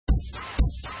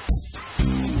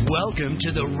Welcome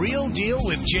to The Real Deal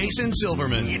with Jason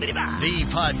Silverman, the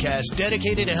podcast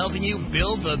dedicated to helping you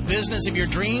build the business of your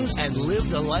dreams and live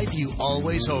the life you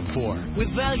always hoped for, with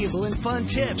valuable and fun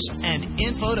tips and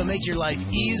info to make your life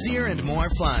easier and more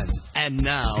fun. And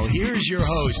now, here's your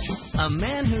host, a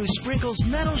man who sprinkles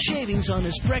metal shavings on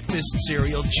his breakfast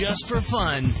cereal just for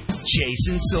fun,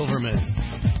 Jason Silverman.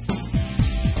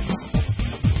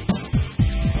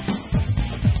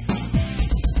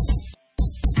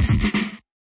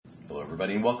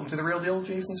 Everybody, and welcome to The Real Deal with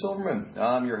Jason Silverman.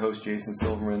 I'm your host, Jason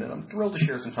Silverman, and I'm thrilled to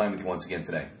share some time with you once again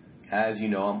today. As you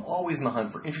know, I'm always in the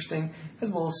hunt for interesting as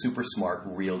well as super smart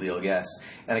real deal guests.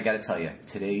 And I got to tell you,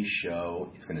 today's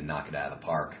show is going to knock it out of the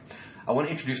park. I want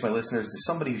to introduce my listeners to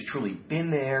somebody who's truly been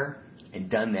there and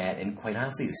done that, and quite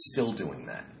honestly is still doing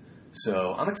that.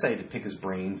 So I'm excited to pick his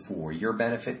brain for your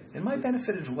benefit and my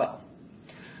benefit as well.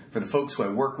 For the folks who I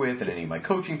work with at any of my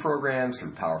coaching programs,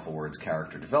 through Powerful Words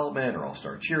Character Development or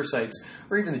All-Star Cheer Sites,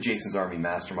 or even the Jason's Army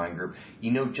Mastermind Group,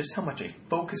 you know just how much I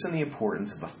focus on the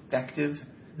importance of effective,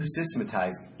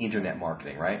 systematized internet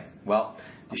marketing, right? Well,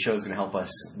 this show is going to help us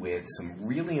with some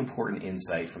really important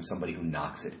insight from somebody who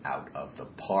knocks it out of the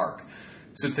park.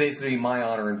 So today's going to be my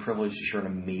honor and privilege to share an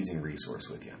amazing resource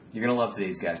with you. You're going to love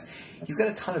today's guest. He's got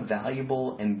a ton of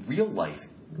valuable and real-life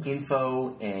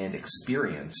info and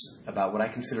experience about what I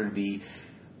consider to be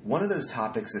one of those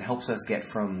topics that helps us get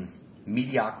from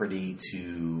mediocrity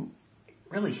to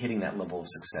really hitting that level of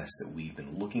success that we've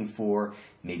been looking for.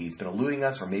 Maybe it's been eluding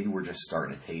us, or maybe we're just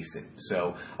starting to taste it.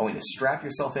 So I want you to strap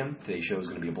yourself in. Today's show is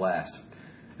going to be a blast.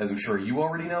 As I'm sure you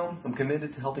already know, I'm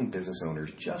committed to helping business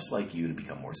owners just like you to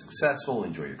become more successful,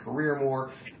 enjoy your career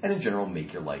more, and in general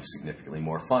make your life significantly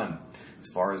more fun. As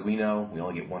far as we know, we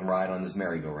only get one ride on this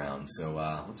merry-go-round, so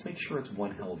let's make sure it's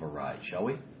one hell of a ride, shall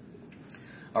we?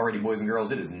 Alrighty, boys and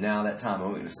girls, it is now that time.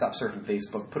 I'm going to stop surfing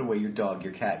Facebook, put away your dog,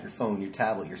 your cat, your phone, your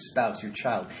tablet, your spouse, your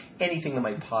child, anything that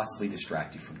might possibly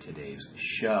distract you from today's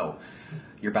show.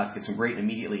 You're about to get some great and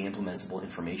immediately implementable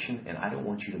information, and I don't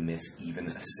want you to miss even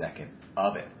a second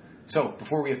of it. So,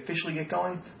 before we officially get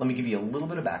going, let me give you a little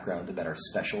bit of background about our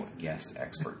special guest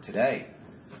expert today.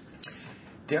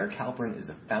 Derek Halpern is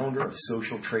the founder of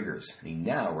Social Triggers, and he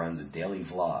now runs a daily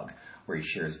vlog where he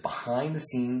shares behind the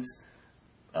scenes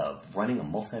of running a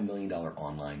multi-million-dollar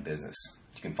online business.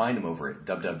 You can find him over at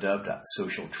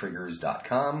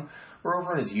www.socialtriggers.com or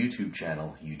over on his YouTube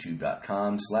channel,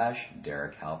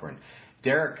 youtube.com/Derek Halpern.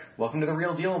 Derek, welcome to The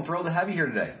Real Deal. I'm thrilled to have you here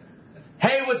today.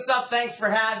 Hey, what's up? Thanks for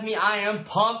having me. I am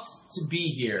pumped to be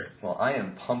here. Well, I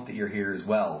am pumped that you're here as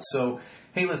well. So,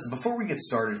 hey, listen, before we get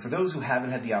started, for those who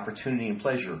haven't had the opportunity and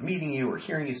pleasure of meeting you or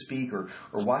hearing you speak or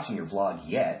watching your vlog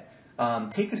yet,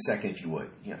 take a second, if you would.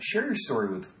 Share your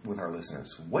story with our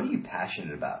listeners. What are you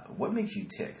passionate about? What makes you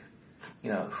tick?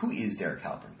 Who is Derek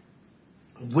Halpern?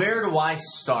 Where do I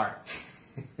start?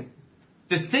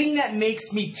 The thing that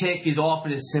makes me tick is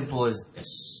often as simple as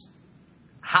this.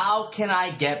 How can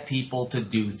I get people to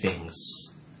do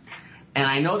things? And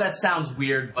I know that sounds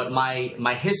weird, but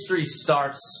my history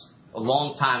starts a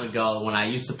long time ago when I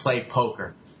used to play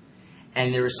poker.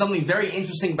 And there was something very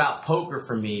interesting about poker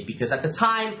for me, because at the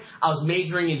time I was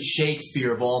majoring in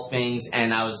Shakespeare of all things,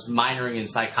 and I was minoring in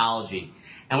psychology.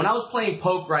 And when I was playing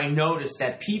poker, I noticed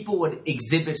that people would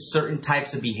exhibit certain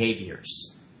types of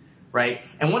behaviors, right?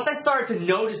 And once I started to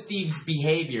notice these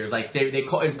behaviors, like they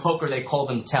call in poker, they call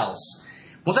them tells.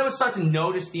 Once I would start to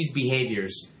notice these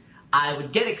behaviors, I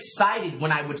would get excited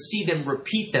when I would see them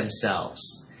repeat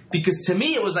themselves. Because to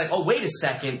me, it was like, oh, wait a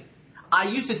second. I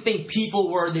used to think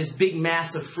people were this big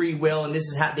mass of free will, and this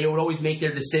is how they would always make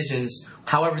their decisions,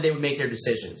 however they would make their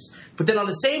decisions. But then on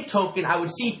the same token, I would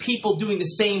see people doing the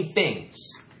same things.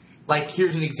 Like,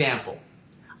 here's an example.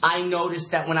 I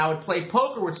noticed that when I would play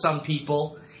poker with some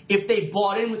people, if they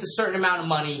bought in with a certain amount of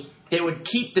money, they would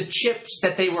keep the chips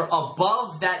that they were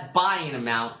above that buying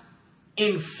amount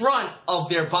in front of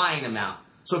their buying amount.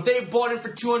 So if they bought in for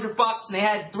 $200 and they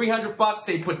had $300,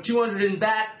 they put $200 in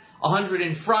back, $100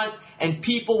 in front, and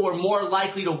people were more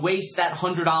likely to waste that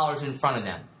 $100 in front of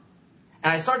them.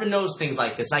 And I started to notice things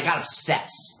like this, and I got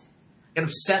obsessed. I got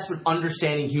obsessed with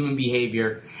understanding human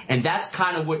behavior, and that's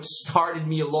kind of what started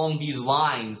me along these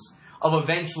lines of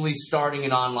eventually starting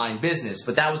an online business.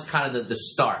 But that was kind of the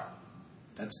start.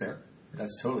 That's fair.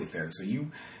 That's totally fair. So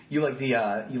you like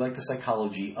the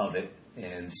psychology of it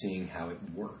and seeing how it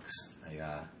works.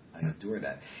 I adore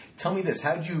that. Tell me this: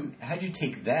 how'd you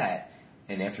take that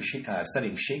and after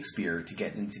studying Shakespeare to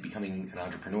get into becoming an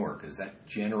entrepreneur? Because that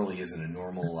generally isn't a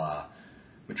normal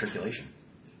matriculation.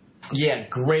 Yeah,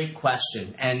 great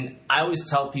question. And I always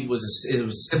tell people it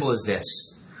was simple as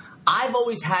this. I've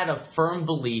always had a firm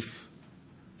belief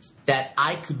that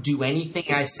I could do anything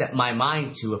I set my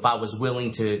mind to if I was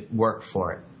willing to work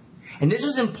for it. And this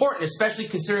was important, especially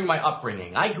considering my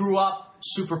upbringing. I grew up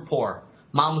super poor.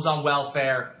 Mom was on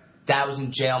welfare. Dad was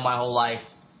in jail my whole life.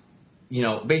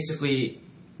 Basically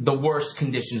the worst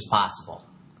conditions possible.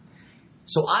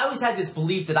 So I always had this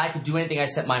belief that I could do anything I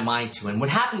set my mind to. And what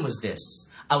happened was this.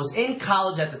 I was in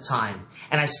college at the time,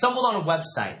 and I stumbled on a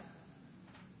website.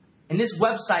 And this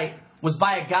website was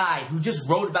by a guy who just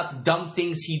wrote about the dumb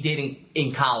things he did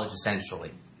in college,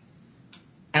 essentially.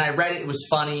 And I read it. It was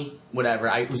funny, whatever.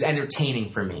 It was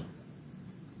entertaining for me.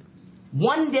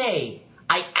 One day,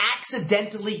 I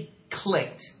accidentally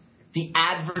clicked the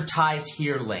advertise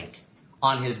here link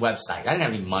on his website. I didn't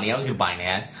have any money. I was going to buy an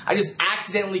ad. I just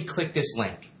accidentally clicked this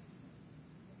link.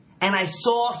 And I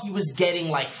saw he was getting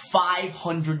like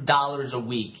 $500 a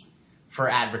week for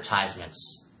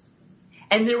advertisements.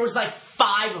 And there was like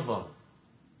 5 of them.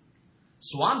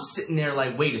 So I'm sitting there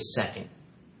like, wait a second.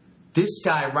 This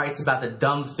guy writes about the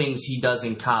dumb things he does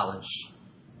in college.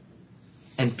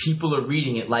 And people are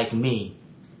reading it like me.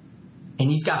 And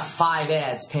he's got 5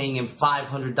 ads paying him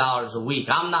 $500 a week.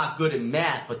 I'm not good at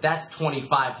math, but that's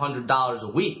 $2,500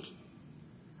 a week.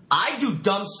 I do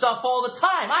dumb stuff all the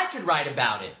time. I could write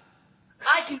about it.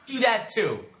 I can do that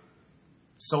too.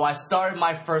 So I started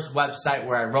my first website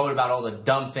where I wrote about all the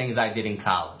dumb things I did in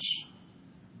college.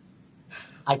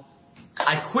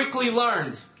 I quickly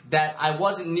learned that I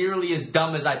wasn't nearly as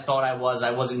dumb as I thought I was.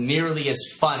 I wasn't nearly as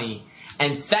funny.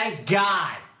 And thank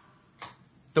God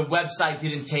the website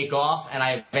didn't take off, and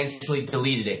I eventually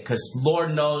deleted it. Because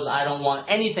Lord knows I don't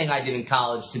want anything I did in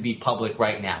college to be public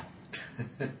right now.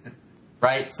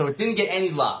 Right? So it didn't get any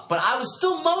love. But I was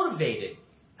still motivated.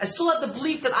 I still had the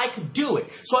belief that I could do it.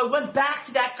 So I went back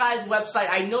to that guy's website.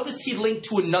 I noticed he linked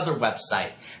to another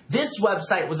website. This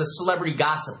website was a celebrity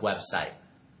gossip website.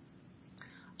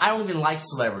 I don't even like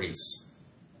celebrities.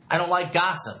 I don't like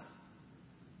gossip.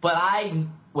 But I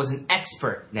was an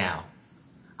expert now.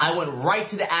 I went right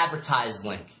to the advertise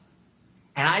link.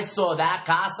 And I saw that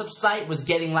gossip site was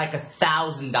getting like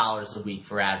 $1,000 a week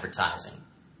for advertising.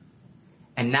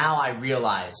 And now I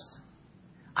realized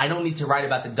I don't need to write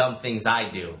about the dumb things I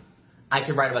do. I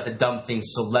can write about the dumb things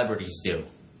celebrities do.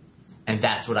 And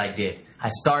that's what I did. I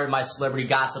started my celebrity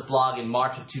gossip blog in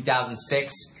March of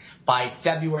 2006. By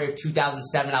February of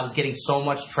 2007, I was getting so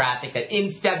much traffic that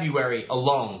in February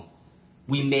alone,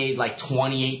 we made like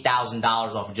 $28,000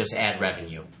 off of just ad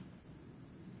revenue.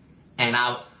 And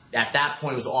at that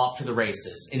point, it was off to the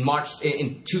races. In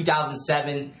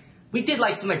 2007, we did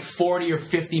like something like 40 or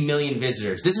 50 million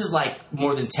visitors. This is like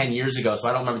more than 10 years ago, so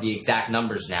I don't remember the exact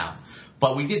numbers now.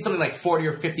 But we did something like 40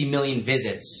 or 50 million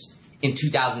visits in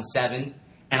 2007.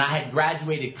 And I had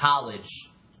graduated college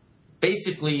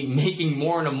basically making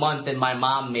more in a month than my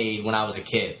mom made when I was a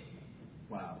kid.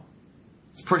 Wow.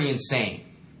 It's pretty insane.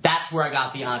 That's where I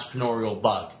got the entrepreneurial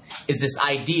bug, is this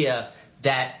idea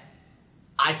that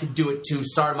I could do it too,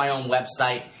 start my own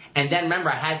website. And then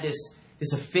remember, I had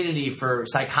this affinity for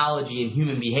psychology and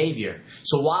human behavior.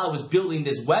 So while I was building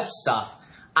this web stuff,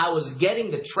 I was getting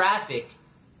the traffic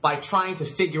by trying to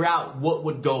figure out what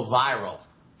would go viral,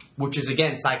 which is,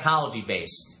 again, psychology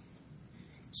based.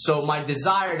 So my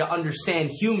desire to understand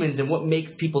humans and what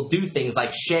makes people do things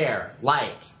like share,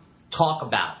 like, talk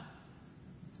about,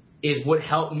 is what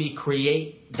helped me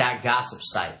create that gossip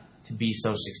site to be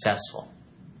so successful.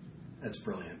 That's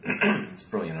brilliant. It's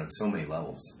brilliant on so many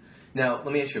levels. Now,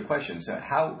 let me ask you a question. So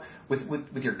how,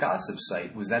 with your gossip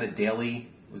site, was that a daily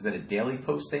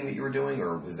posting that you were doing,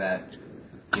 or was that,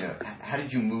 how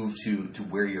did you move to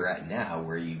where you're at now,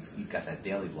 where you've got that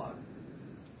daily blog?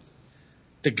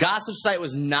 The gossip site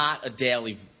was not a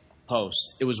daily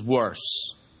post. It was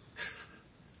worse.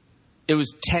 It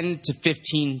was 10 to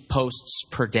 15 posts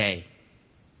per day.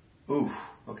 Ooh,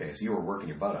 okay, so you were working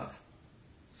your butt off.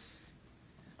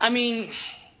 I mean,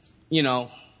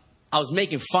 I was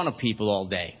making fun of people all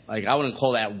day. Like, I wouldn't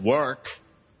call that work,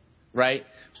 right?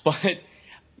 But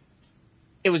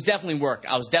it was definitely work.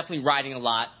 I was definitely writing a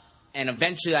lot, and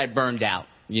eventually I burned out.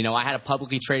 I had a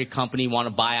publicly traded company, want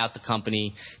to buy out the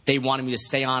company. They wanted me to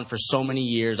stay on for so many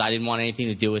years. I didn't want anything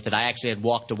to do with it. I actually had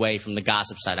walked away from the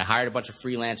gossip site. I hired a bunch of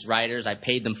freelance writers. I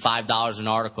paid them $5 an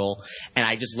article, and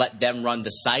I just let them run the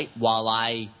site while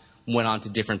I went on to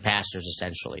different pastures,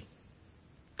 essentially.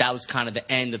 That was kind of the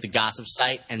end of the gossip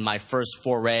site and my first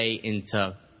foray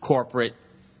into corporate,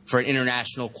 for an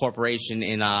international corporation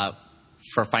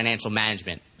for financial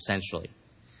management, essentially.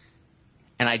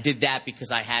 And I did that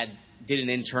because I did an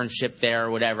internship there or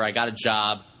whatever. I got a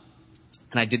job,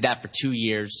 and I did that for 2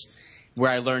 years. where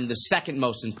I learned the second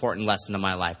most important lesson of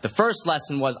my life. The first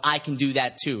lesson was I can do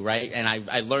that too, right? And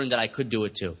I learned that I could do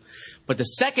it too. But the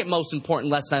second most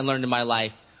important lesson I learned in my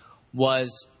life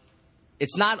was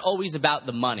it's not always about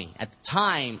the money. At the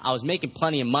time, I was making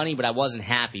plenty of money, but I wasn't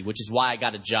happy, which is why I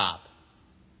got a job.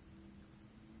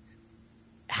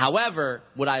 However,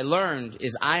 what I learned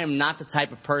is I am not the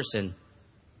type of person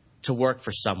to work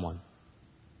for someone.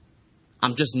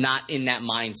 I'm just not in that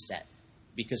mindset.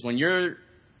 Because when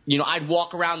I'd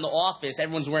walk around the office,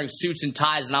 everyone's wearing suits and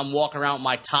ties, and I'm walking around with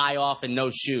my tie off and no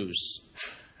shoes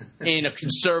in a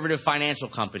conservative financial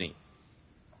company.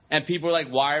 And people are like,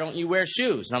 why don't you wear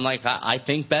shoes? And I'm like, I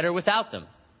think better without them.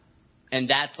 And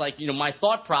that's like, my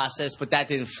thought process, but that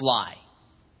didn't fly.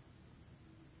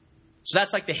 So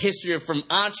that's like the history of from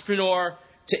entrepreneur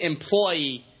to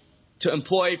employee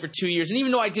for 2 years. And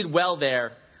even though I did well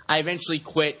there, I eventually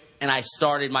quit and I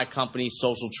started my company,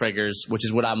 Social Triggers, which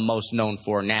is what I'm most known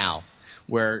for now,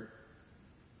 where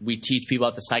we teach people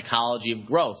about the psychology of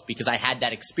growth because I had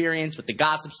that experience with the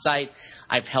gossip site.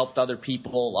 I've helped other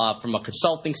people from a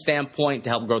consulting standpoint to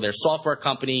help grow their software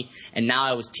company. And now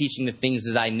I was teaching the things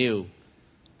that I knew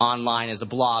online as a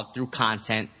blog through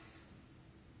content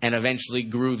and eventually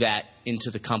grew that into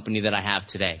the company that I have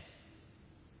today.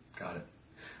 Got it.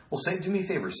 Well, do me a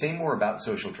favor. Say more about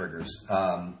Social Triggers.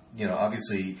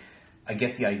 Obviously, I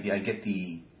get the idea. I get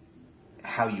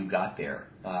how you got there.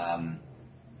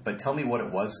 But tell me what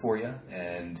it was for you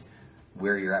and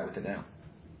where you're at with it now.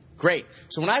 Great.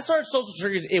 So when I started Social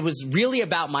Triggers, it was really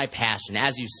about my passion,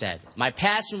 as you said. My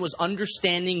passion was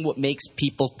understanding what makes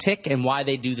people tick and why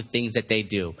they do the things that they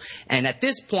do. And at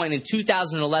this point in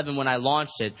 2011, when I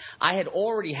launched it, I had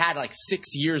already had like 6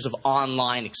 years of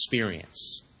online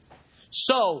experience.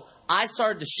 So I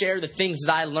started to share the things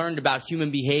that I learned about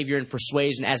human behavior and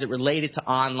persuasion as it related to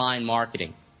online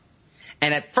marketing.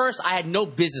 And at first, I had no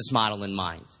business model in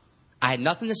mind. I had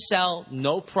nothing to sell,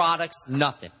 no products,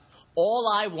 nothing.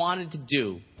 All I wanted to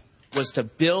do was to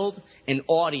build an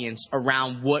audience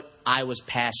around what I was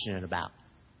passionate about.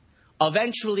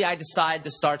 Eventually, I decided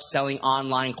to start selling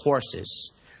online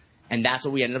courses. And that's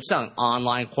what we ended up selling,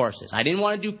 online courses. I didn't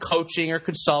want to do coaching or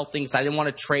consulting because I didn't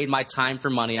want to trade my time for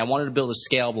money. I wanted to build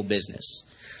a scalable business.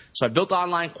 So I built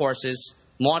online courses,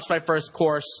 launched my first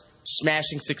course,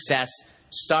 smashing success,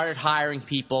 started hiring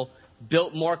people,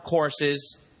 built more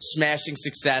courses, smashing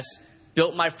success,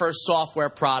 built my first software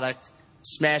product,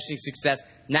 smashing success.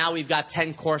 Now we've got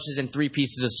 10 courses and 3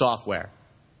 pieces of software.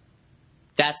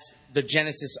 That's the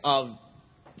genesis of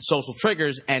Social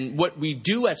Triggers. And what we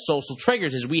do at Social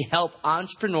Triggers is we help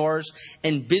entrepreneurs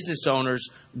and business owners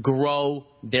grow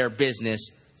their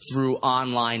business through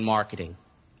online marketing.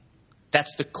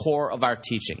 That's the core of our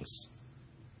teachings.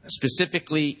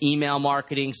 Specifically, email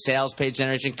marketing, sales page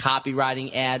generation,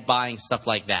 copywriting, ad buying, stuff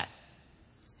like that.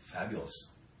 Fabulous.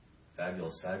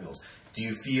 Do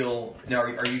you feel, now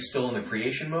are you still in the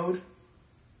creation mode?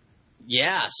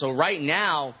 Yeah, so right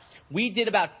now, we did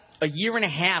about a year and a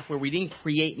half where we didn't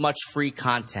create much free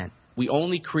content. We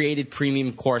only created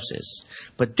premium courses.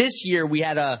 But this year, we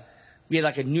had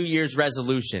like a New Year's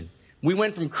resolution. We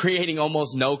went from creating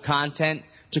almost no content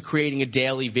to creating a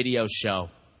daily video show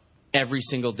every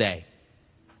single day.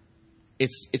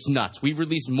 It's nuts. We've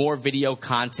released more video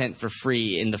content for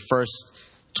free in the first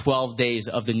 12 days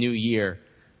of the new year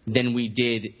than we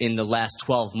did in the last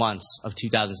 12 months of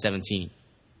 2017.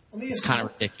 It's kind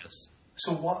of ridiculous.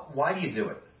 So why do you do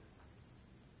it?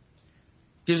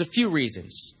 There's a few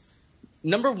reasons.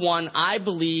 Number one, I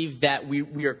believe that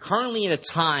we are currently in a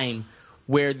time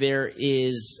where there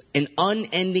is an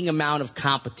unending amount of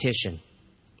competition.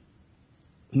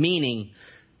 Meaning,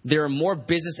 there are more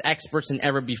business experts than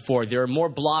ever before. There are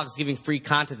more blogs giving free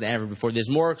content than ever before. There's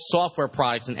more software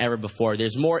products than ever before.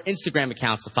 There's more Instagram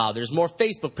accounts to follow. There's more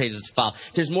Facebook pages to follow.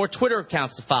 There's more Twitter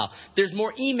accounts to follow. There's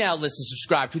more email lists to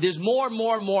subscribe to. There's more.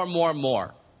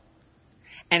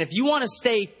 And if you want to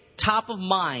stay top of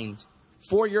mind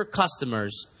for your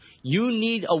customers, you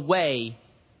need a way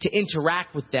to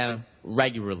interact with them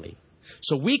regularly.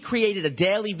 So we created a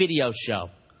daily video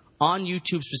show on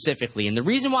YouTube specifically. And the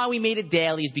reason why we made it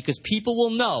daily is because people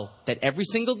will know that every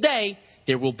single day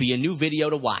there will be a new video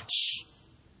to watch.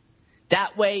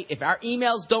 That way, if our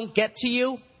emails don't get to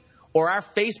you or our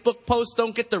Facebook posts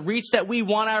don't get the reach that we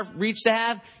want our reach to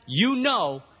have, you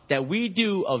know that we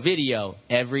do a video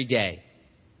every day.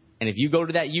 And if you go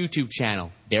to that YouTube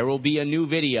channel, there will be a new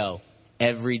video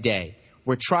every day.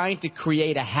 We're trying to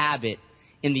create a habit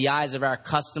in the eyes of our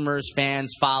customers,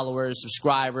 fans, followers,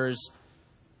 subscribers,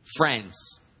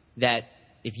 friends, that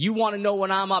if you want to know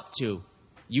what I'm up to,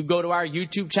 you go to our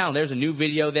YouTube channel. There's a new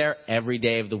video there every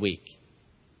day of the week.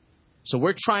 So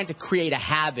we're trying to create a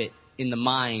habit in the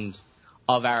mind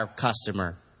of our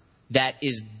customer that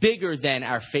is bigger than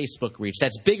our Facebook reach,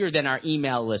 that's bigger than our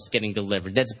email list getting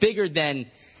delivered, that's bigger than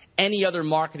any other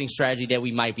marketing strategy that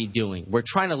we might be doing. We're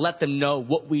trying to let them know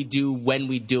what we do, when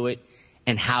we do it,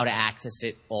 and how to access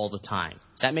it all the time.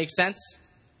 Does that make sense?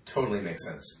 Totally makes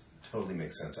sense. Totally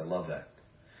makes sense. I love that.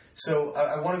 So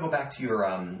I want to go back to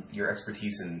your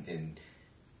expertise in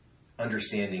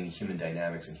understanding human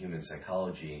dynamics and human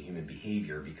psychology and human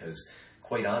behavior, because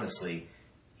quite honestly,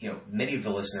 many of the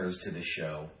listeners to this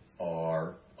show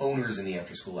are owners in the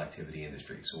after-school activity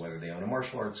industry. So whether they own a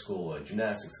martial arts school, a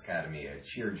gymnastics academy, a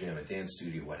cheer gym, a dance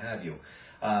studio, what have you,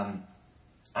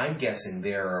 I'm guessing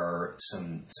there are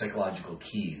some psychological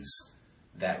keys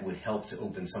that would help to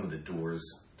open some of the doors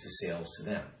to sales to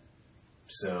them.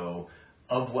 So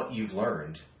of what you've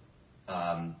learned,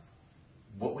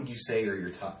 what would you say are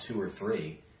your top 2 or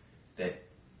 3 that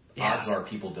odds are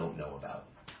people don't know about?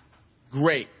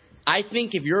 Great. I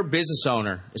think if you're a business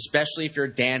owner, especially if you're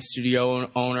a dance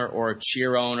studio owner or a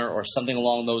cheer owner or something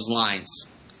along those lines,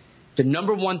 the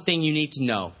number one thing you need to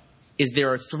know is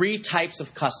there are 3 types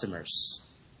of customers.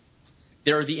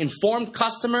 There are the informed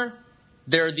customer,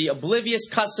 there are the oblivious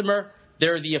customer,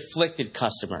 there are the afflicted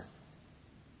customer.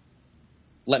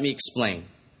 Let me explain.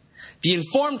 The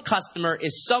informed customer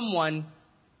is someone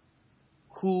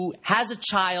who has a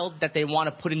child that they want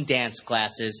to put in dance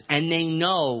classes, and they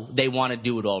know they want to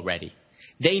do it already.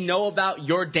 They know about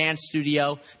your dance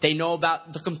studio. They know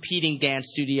about the competing dance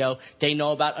studio. They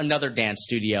know about another dance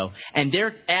studio. And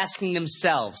they're asking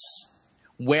themselves,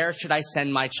 where should I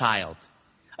send my child?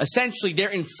 Essentially,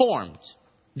 they're informed.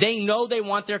 They know they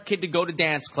want their kid to go to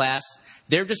dance class.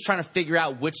 They're just trying to figure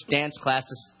out which dance class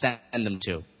to send them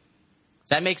to. Does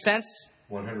that make sense?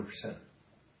 100%.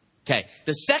 Okay.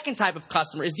 The second type of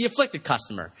customer is the afflicted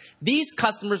customer. These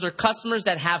customers are customers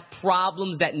that have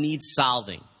problems that need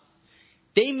solving.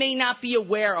 They may not be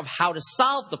aware of how to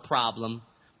solve the problem,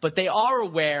 but they are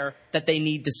aware that they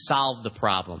need to solve the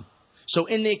problem. So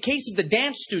in the case of the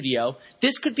dance studio,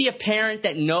 this could be a parent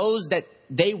that knows that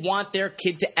they want their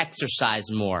kid to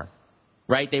exercise more,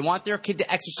 right? They want their kid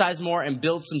to exercise more and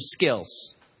build some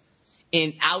skills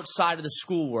outside of the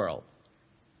school world.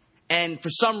 And for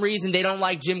some reason, they don't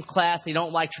like gym class. They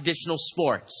don't like traditional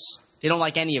sports. They don't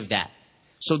like any of that.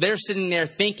 So they're sitting there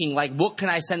thinking, like, what can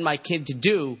I send my kid to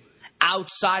do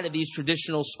outside of these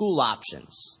traditional school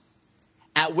options?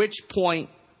 At which point,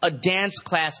 a dance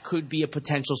class could be a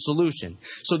potential solution.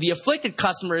 So the afflicted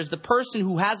customer is the person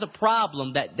who has a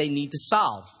problem that they need to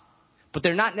solve, but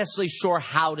they're not necessarily sure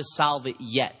how to solve it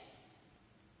yet.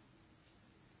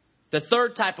 The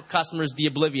third type of customer is the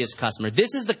oblivious customer.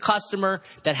 This is the customer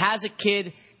that has a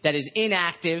kid that is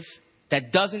inactive,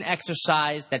 that doesn't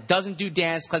exercise, that doesn't do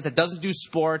dance class, that doesn't do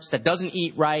sports, that doesn't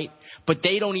eat right, but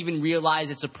they don't even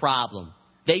realize it's a problem.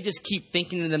 They just keep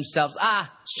thinking to themselves,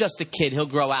 it's just a kid, he'll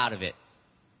grow out of it.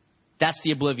 That's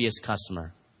the oblivious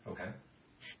customer. Okay.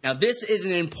 Now, this is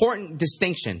an important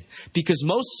distinction because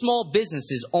most small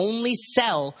businesses only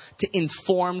sell to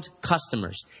informed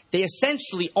customers. They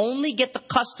essentially only get the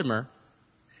customer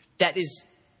that is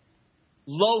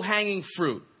low-hanging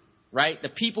fruit, right? The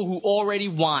people who already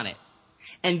want it.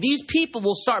 And these people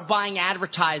will start buying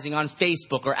advertising on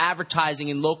Facebook or advertising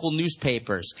in local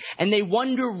newspapers. And they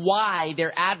wonder why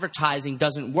their advertising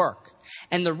doesn't work.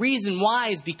 And the reason why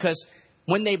is because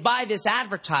when they buy this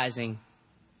advertising,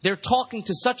 they're talking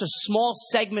to such a small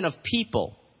segment of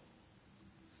people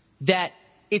that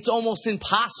it's almost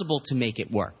impossible to make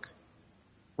it work,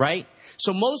 right?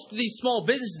 So most of these small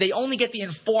businesses, they only get the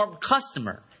informed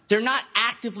customer. They're not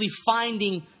actively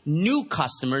finding new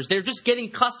customers. They're just getting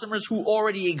customers who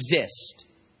already exist.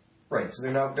 Right, so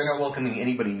they're not welcoming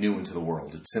anybody new into the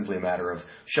world. It's simply a matter of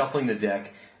shuffling the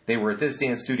deck. They were at this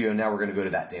dance studio, now we're going to go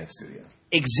to that dance studio.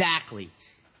 Exactly.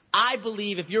 I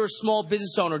believe if you're a small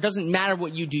business owner, it doesn't matter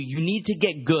what you do, you need to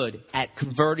get good at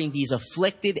converting these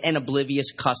afflicted and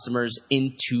oblivious customers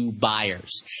into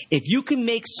buyers. If you can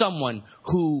make someone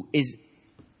who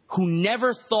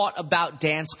never thought about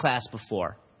dance class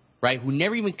before, right, who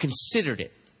never even considered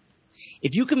it,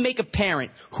 if you can make a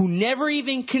parent who never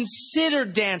even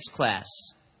considered dance class,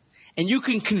 and you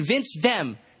can convince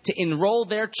them to enroll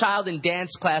their child in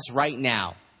dance class right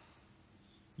now,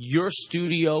 your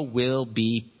studio will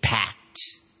be packed.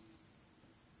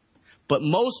 But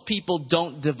most people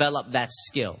don't develop that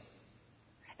skill.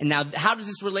 And now, how does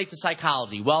this relate to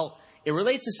psychology? Well, it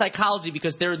relates to psychology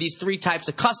because there are these 3 types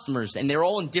of customers, and they're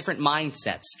all in different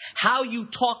mindsets. How you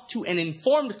talk to an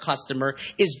informed customer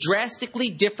is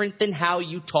drastically different than how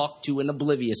you talk to an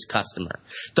oblivious customer.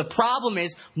 The problem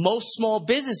is most small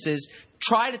businesses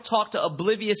try to talk to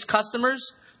oblivious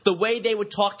customers the way they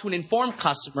would talk to an informed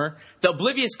customer. The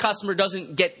oblivious customer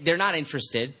they're not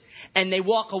interested, and they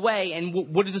walk away, and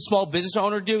what does a small business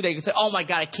owner do? They say, oh my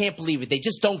God, I can't believe it. They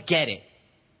just don't get it.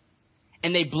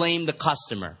 And they blame the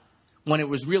customer when it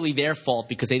was really their fault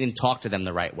because they didn't talk to them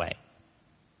the right way.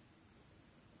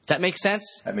 Does that make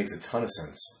sense? That makes a ton of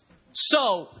sense.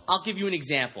 So, I'll give you an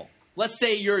example. Let's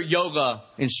say you're a yoga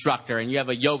instructor and you have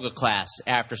a yoga class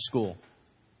after school.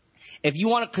 If you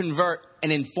want to convert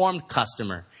an informed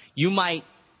customer, you might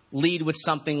lead with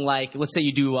something like, let's say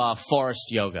you do forest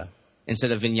yoga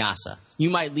instead of vinyasa. You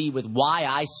might lead with why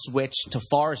I switched to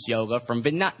forest yoga from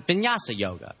vinyasa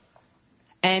yoga.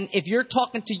 And if you're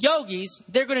talking to yogis,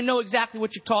 they're going to know exactly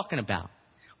what you're talking about.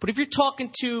 But if you're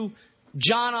talking to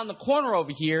John on the corner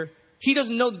over here, he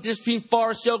doesn't know the difference between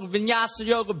forest yoga, vinyasa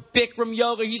yoga, Bikram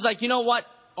yoga. He's like, you know what?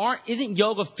 Isn't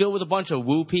yoga filled with a bunch of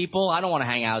woo people? I don't want to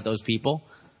hang out with those people.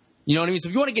 You know what I mean? So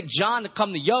if you want to get John to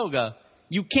come to yoga,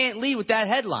 you can't lead with that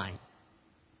headline.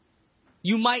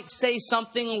 You might say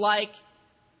something like,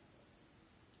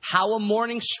 how a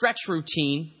morning stretch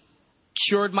routine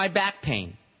cured my back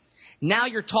pain. Now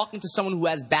you're talking to someone who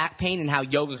has back pain and how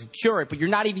yoga could cure it, but you're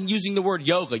not even using the word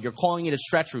yoga. You're calling it a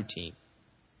stretch routine.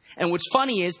 And what's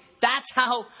funny is that's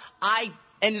how I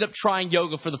ended up trying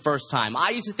yoga for the first time. I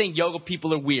used to think yoga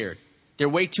people are weird. They're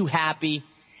way too happy,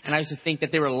 and I used to think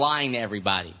that they were lying to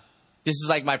everybody. This is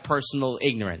like my personal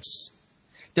ignorance.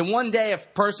 Then one day a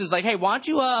person's like, hey, why don't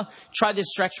you try this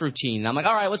stretch routine? And I'm like,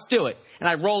 all right, let's do it. And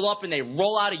I roll up and they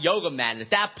roll out a yoga mat. And at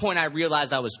that point I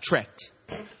realized I was tricked.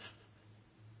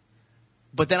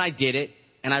 But then I did it,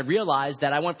 and I realized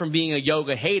that I went from being a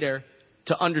yoga hater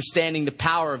to understanding the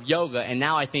power of yoga, and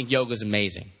now I think yoga is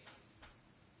amazing.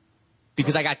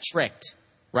 Because I got tricked,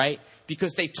 right?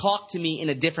 Because they talked to me in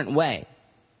a different way.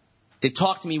 They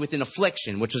talked to me with an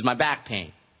affliction, which was my back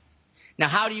pain. Now,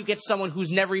 how do you get someone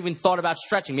who's never even thought about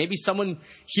stretching? Maybe someone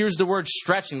hears the word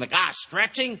stretching, like,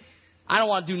 stretching? I don't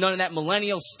want to do none of that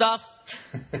millennial stuff.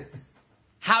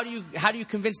 How do you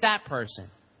convince that person?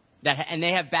 And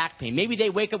they have back pain. Maybe they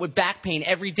wake up with back pain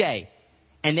every day,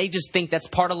 and they just think that's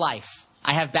part of life.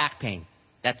 I have back pain.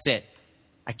 That's it.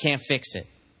 I can't fix it.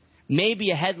 Maybe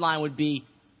a headline would be,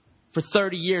 for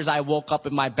 30 years I woke up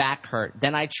and my back hurt.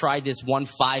 Then I tried this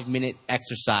 5-minute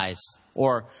exercise.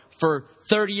 Or for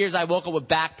 30 years I woke up with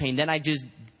back pain. Then I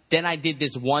did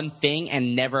this one thing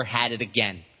and never had it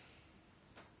again.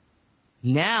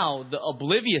 Now the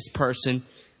oblivious person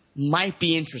might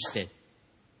be interested.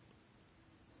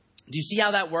 Do you see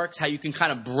how that works? How you can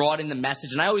kind of broaden the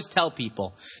message? And I always tell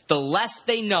people, the less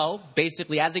they know,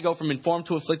 basically as they go from informed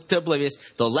to afflicted to oblivious,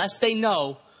 the less they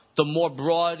know, the more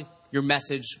broad your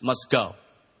message must go.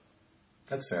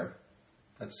 That's fair.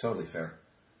 That's totally fair.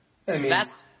 I mean,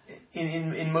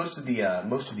 in most of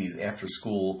these after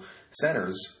school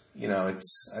centers, you know,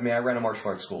 I ran a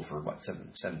martial arts school for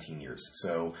 17 years.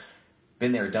 So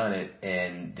been there, done it,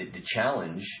 and the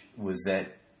challenge was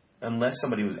that unless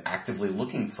somebody was actively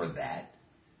looking for that,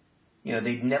 you know,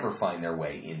 they'd never find their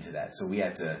way into that. So we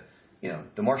had to, you know,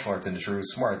 the martial arts industry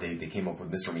was smart. They came up with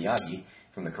Mr. Miyagi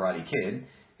from the Karate Kid,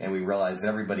 and we realized that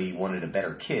everybody wanted a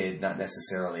better kid, not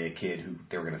necessarily a kid who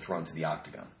they were going to throw into the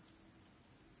octagon.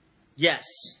 Yes.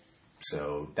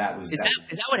 So that was... Is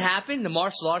that what happened? The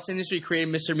martial arts industry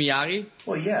created Mr. Miyagi?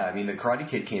 Well, yeah. I mean, the Karate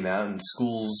Kid came out in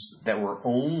schools that were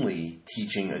only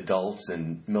teaching adults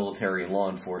and military and law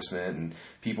enforcement and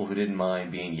people who didn't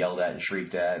mind being yelled at and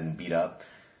shrieked at and beat up.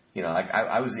 You know,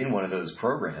 I was in one of those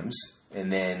programs,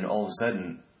 and then all of a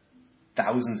sudden,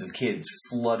 thousands of kids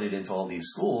flooded into all these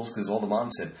schools because all the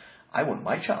moms said, I want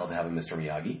my child to have a Mr.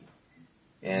 Miyagi.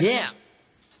 And yeah.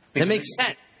 That makes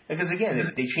sense. Because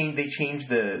again, they changed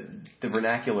the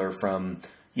vernacular from,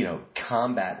 you know,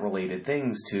 combat related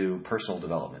things to personal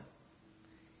development.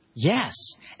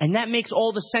 Yes, and that makes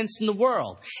all the sense in the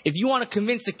world. If you want to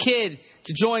convince a kid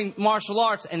to join martial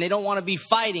arts and they don't want to be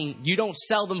fighting, you don't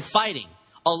sell them fighting.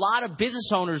 A lot of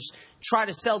business owners try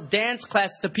to sell dance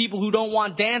classes to people who don't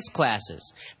want dance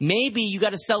classes. Maybe you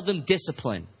got to sell them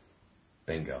discipline.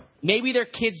 Bingo. Maybe their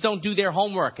kids don't do their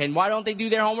homework. And why don't they do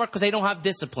their homework? Because they don't have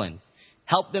discipline.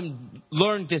 Help them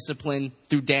learn discipline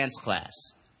through dance class.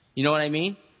 You know what I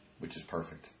mean? Which is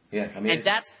perfect. Yeah, I mean,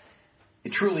 and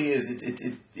it truly is.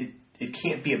 It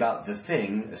can't be about the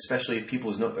thing, especially if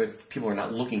people are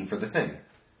not looking for the thing.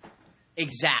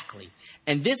 Exactly.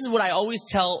 And this is what I always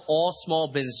tell all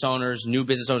small business owners, new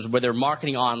business owners, whether they're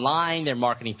marketing online, they're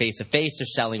marketing face-to-face, they're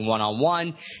selling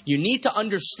one-on-one. You need to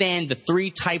understand the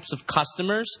 3 types of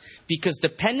customers, because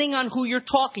depending on who you're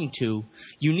talking to,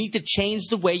 you need to change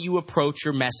the way you approach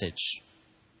your message.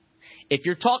 If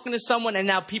you're talking to someone, and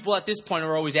now people at this point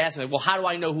are always asking, well, how do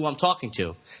I know who I'm talking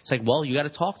to? It's like, well, you got to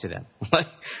talk to them.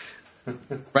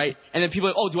 Right? And then people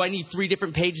are like, oh, do I need 3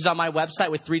 different pages on my website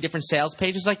with 3 different sales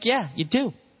pages? Like, yeah, you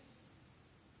do.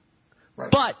 Right.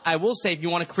 But I will say, if you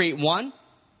want to create one,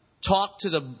 talk to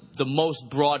the most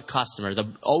broad customer.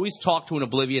 Always talk to an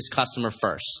oblivious customer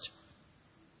first.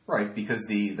 Right, because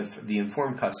the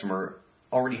informed customer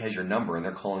already has your number and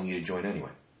they're calling you to join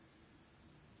anyway.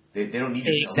 They don't need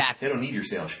your exactly. They don't need your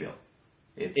sales spiel.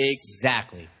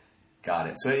 Exactly. Got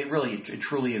it. So it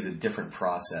truly is a different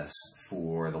process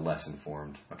for the less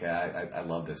informed. Okay, I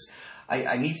love this.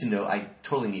 I need to know. I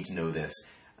totally need to know this.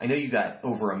 I know you got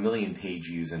over 1 million page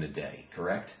views in a day,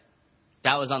 correct?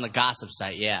 That was on the gossip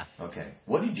site, yeah. Okay.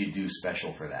 What did you do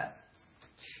special for that?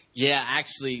 Yeah,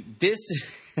 actually, this.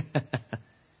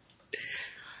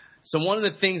 So one of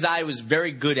the things I was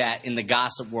very good at in the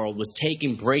gossip world was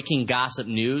taking breaking gossip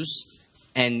news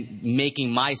and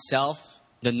making myself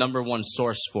the number one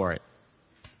source for it.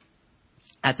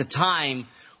 At the time,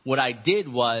 what I did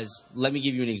was, let me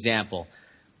give you an example.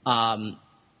 Do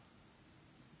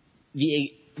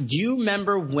you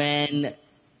remember when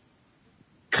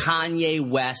Kanye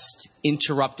West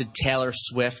interrupted Taylor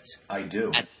Swift? I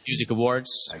do. At the Music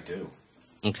Awards? I do.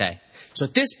 Okay. So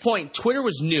at this point, Twitter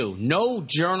was new. No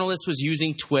journalist was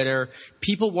using Twitter.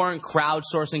 People weren't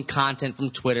crowdsourcing content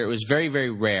from Twitter. It was very,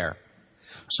 very rare.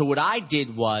 So what I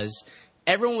did was,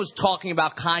 everyone was talking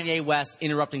about Kanye West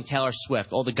interrupting Taylor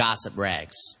Swift, all the gossip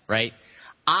rags, right?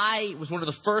 I was one of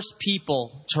the first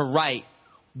people to write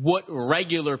what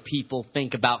regular people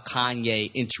think about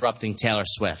Kanye interrupting Taylor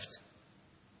Swift.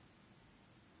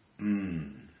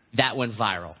 That went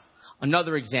viral.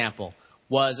 Another example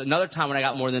was another time when I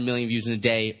got more than 1 million views in a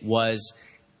day was,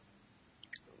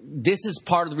 this is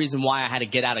part of the reason why I had to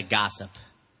get out of gossip.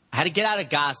 I had to get out of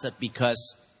gossip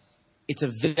because it's a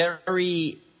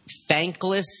very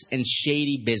thankless and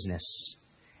shady business.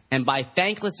 And by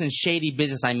thankless and shady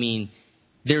business, I mean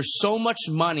there's so much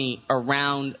money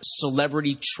around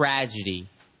celebrity tragedy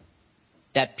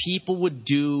that people would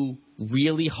do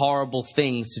really horrible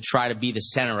things to try to be the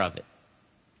center of it.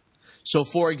 So,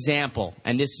 for example,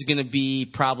 and this is going to be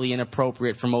probably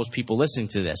inappropriate for most people listening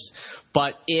to this,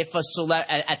 but if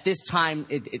at this time,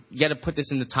 you got to put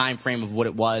this in the time frame of what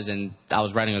it was, and I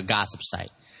was writing a gossip site.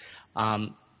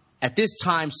 At this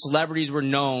time, celebrities were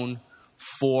known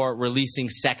for releasing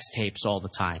sex tapes all the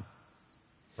time.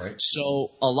 Right. So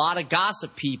a lot of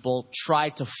gossip people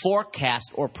tried to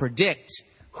forecast or predict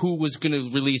who was going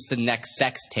to release the next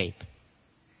sex tape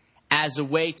as a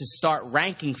way to start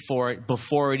ranking for it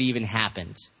before it even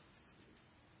happened.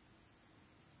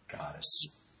 Got it.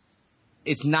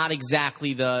 It's not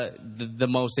exactly the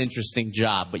most interesting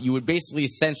job, but you would basically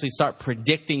essentially start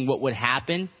predicting what would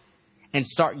happen and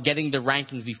start getting the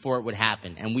rankings before it would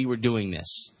happen. And we were doing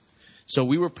this. So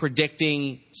we were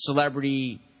predicting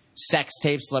celebrity sex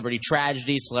tapes, celebrity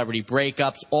tragedy, celebrity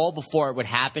breakups, all before it would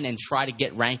happen, and try to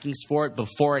get rankings for it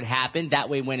before it happened. That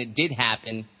way, when it did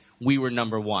happen, we were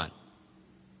number one.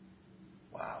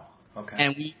 Wow.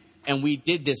 Okay. And we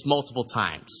did this multiple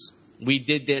times. We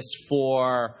did this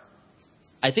for,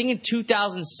 I think in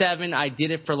 2007, I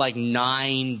did it for like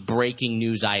 9 breaking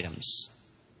news items,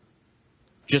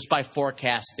 just by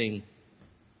forecasting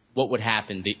what would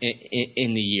happen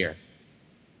in the year.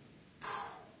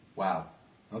 Wow.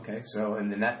 Okay, so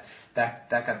and then that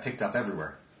got picked up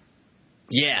everywhere.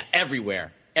 Yeah,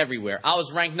 everywhere. I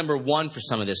was ranked number 1 for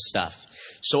some of this stuff.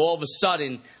 So all of a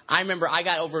sudden, I remember I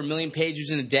got over 1 million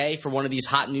pages in a day for one of these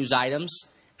hot news items,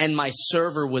 and my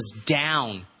server was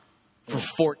down for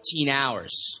 14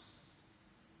 hours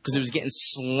because it was getting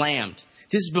slammed.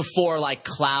 This is before like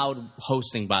cloud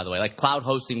hosting, by the way. Like cloud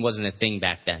hosting wasn't a thing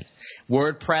back then.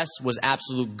 WordPress was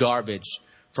absolute garbage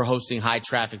for hosting high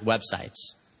traffic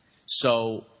websites.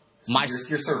 So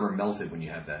your server melted when you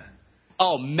had that.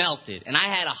 Oh, melted. And I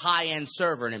had a high-end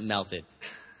server, and it melted.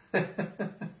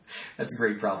 That's a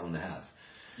great problem to have.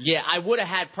 Yeah, I would have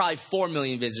had probably 4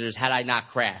 million visitors had I not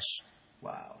crashed.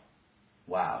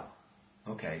 Wow.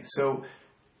 Okay, so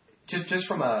just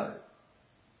from a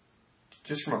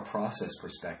process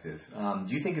perspective,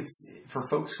 do you think it's for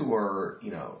folks who are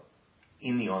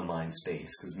in the online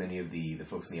space, because many of the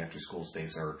folks in the after school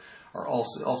space are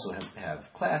also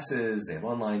have classes, they have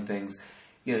online things.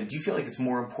 Do you feel like it's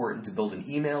more important to build an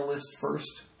email list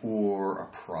first or a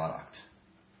product?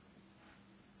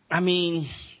 I mean,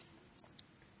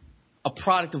 a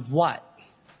product of what?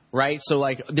 Right? So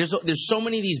like there's so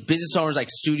many of these business owners, like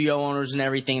studio owners and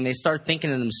everything, and they start thinking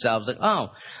to themselves like,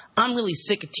 oh, I'm really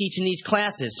sick of teaching these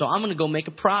classes, so I'm going to go make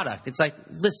a product. It's like,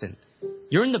 listen,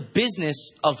 you're in the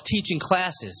business of teaching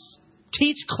classes.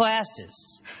 Teach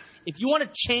classes. If you want to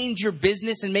change your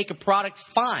business and make a product,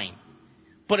 fine.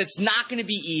 But it's not going to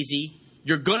be easy.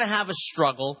 You're going to have a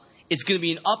struggle. It's going to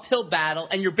be an uphill battle,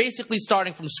 and you're basically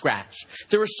starting from scratch.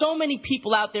 There are so many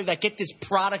people out there that get this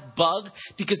product bug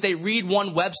because they read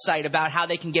one website about how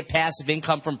they can get passive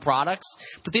income from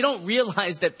products, but they don't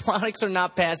realize that products are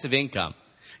not passive income.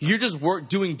 You're just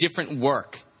doing different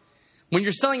work. When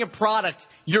you're selling a product,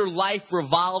 your life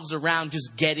revolves around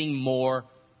just getting more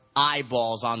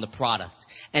eyeballs on the product.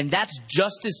 And that's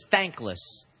just as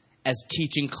thankless as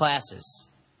teaching classes.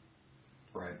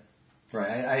 Right.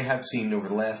 Right. I have seen over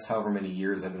the last however many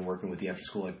years I've been working with the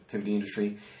after-school activity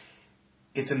industry,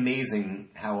 it's amazing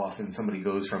how often somebody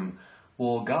goes from,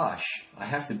 well, gosh, I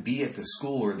have to be at the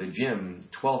school or the gym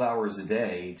 12 hours a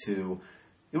day to,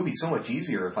 it would be so much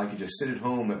easier if I could just sit at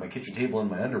home at my kitchen table in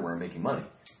my underwear making money.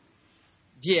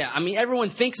 Yeah, I mean, everyone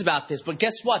thinks about this, but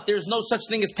guess what? There's no such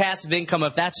thing as passive income.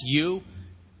 If that's you,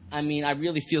 I mean, I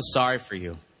really feel sorry for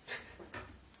you,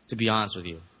 to be honest with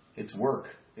you. It's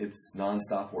work. It's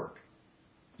nonstop work.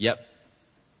 Yep.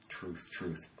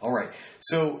 Truth. All right.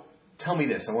 So tell me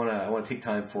this. I want to take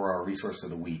time for our resource of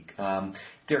the week.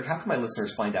 Derek, how can my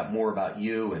listeners find out more about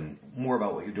you and more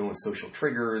about what you're doing with social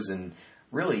triggers, and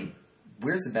really,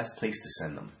 where's the best place to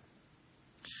send them?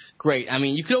 Great. I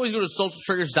mean, you can always go to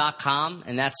socialtriggers.com,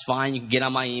 and that's fine. You can get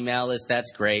on my email list.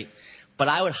 That's great. But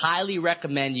I would highly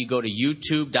recommend you go to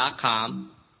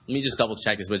youtube.com. Let me just double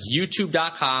check this, but it's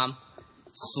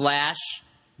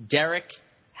youtube.com/Derek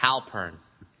Halpern.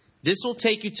 This will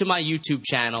take you to my YouTube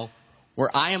channel where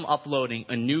I am uploading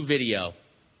a new video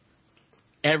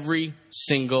every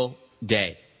single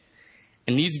day.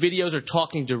 And these videos are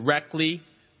talking directly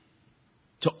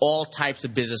to all types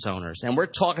of business owners. And we're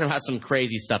talking about some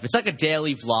crazy stuff. It's like a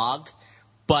daily vlog,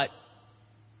 but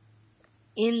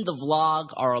in the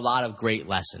vlog are a lot of great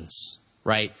lessons,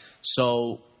 right?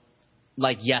 So,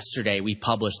 like yesterday, we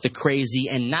published the crazy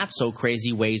and not so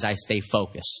crazy ways I stay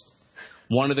focused.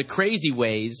 One of the crazy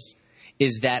ways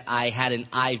is that I had an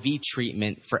IV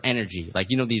treatment for energy. Like,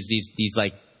 you know, these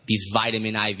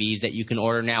vitamin IVs that you can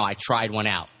order now. I tried one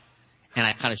out, and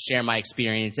I kind of share my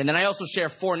experience. And then I also share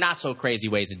 4 not so crazy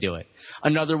ways to do it.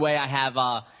 Another way I have,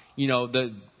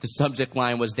 the subject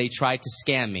line was they tried to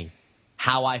scam me.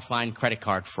 How I find credit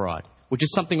card fraud, which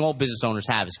is something all business owners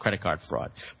have, is credit card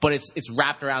fraud. But it's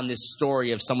wrapped around this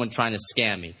story of someone trying to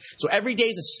scam me. So every day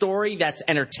is a story that's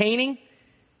entertaining,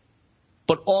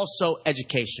 but also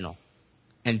educational.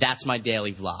 And that's my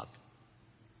daily vlog.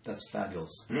 That's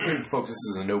fabulous. Folks, this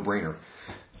is a no-brainer.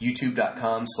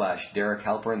 YouTube.com/Derek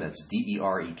Halpern. That's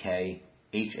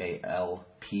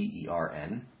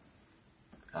DerekHalpern.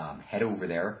 Head over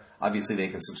there. Obviously, they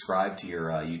can subscribe to your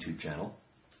YouTube channel.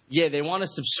 Yeah, they want to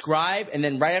subscribe, and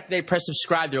then right after they press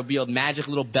subscribe, there'll be a magic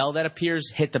little bell that appears.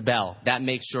 Hit the bell. That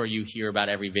makes sure you hear about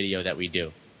every video that we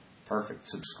do. Perfect.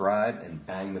 Subscribe and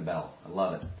bang the bell. I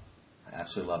love it. I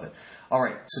absolutely love it. All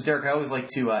right. So, Derek, I always like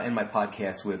to end my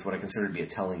podcast with what I consider to be a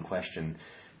telling question.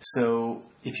 So,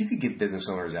 if you could give business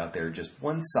owners out there just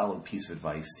one solid piece of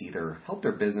advice to either help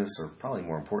their business or, probably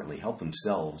more importantly, help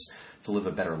themselves to live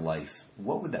a better life,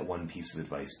 what would that one piece of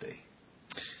advice be?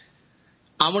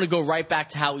 I'm going to go right back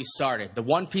to how we started. The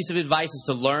one piece of advice is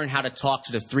to learn how to talk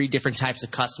to the 3 different types of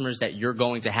customers that you're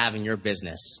going to have in your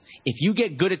business. If you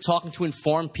get good at talking to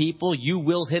informed people, you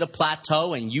will hit a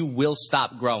plateau and you will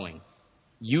stop growing.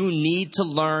 You need to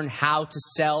learn how to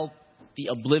sell the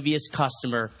oblivious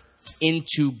customer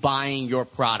into buying your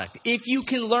product. If you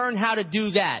can learn how to do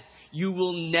that, you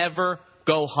will never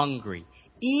go hungry.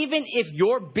 Even if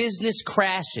your business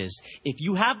crashes, if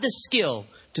you have the skill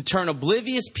to turn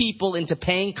oblivious people into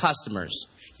paying customers,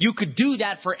 you could do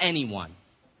that for anyone.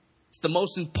 It's the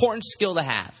most important skill to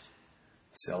have.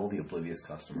 Sell the oblivious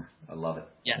customer. I love it.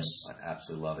 Yes. I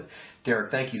absolutely love it.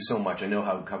 Derek, thank you so much. I know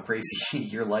how crazy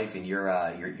your life and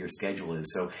your schedule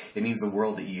is. So it means the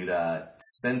world that you'd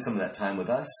spend some of that time with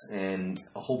us and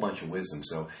a whole bunch of wisdom.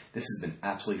 So this has been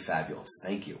absolutely fabulous.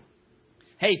 Thank you.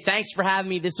 Hey, thanks for having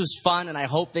me. This was fun, and I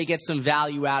hope they get some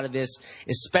value out of this,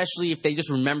 especially if they just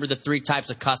remember the 3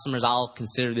 types of customers. I'll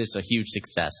consider this a huge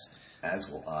success. As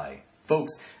will I.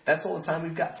 Folks, that's all the time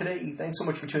we've got today. Thanks so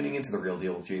much for tuning in to The Real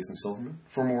Deal with Jason Silverman.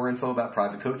 For more info about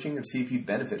private coaching or to see if you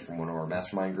benefit from one of our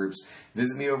mastermind groups,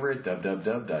 visit me over at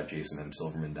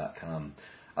www.jasonmsilverman.com.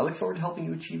 I look forward to helping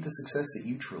you achieve the success that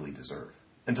you truly deserve.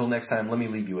 Until next time, let me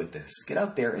leave you with this. Get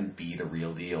out there and be the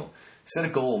real deal. Set a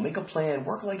goal, make a plan,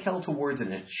 work like hell towards it,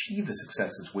 and achieve the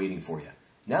success that's waiting for you.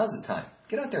 Now's the time.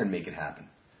 Get out there and make it happen.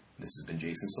 This has been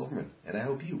Jason Silverman, and I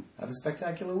hope you have a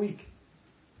spectacular week.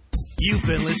 You've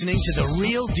been listening to The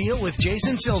Real Deal with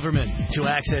Jason Silverman. To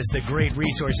access the great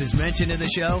resources mentioned in the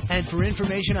show and for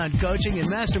information on coaching and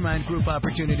mastermind group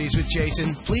opportunities with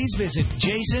Jason, please visit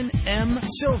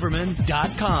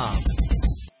jasonmsilverman.com.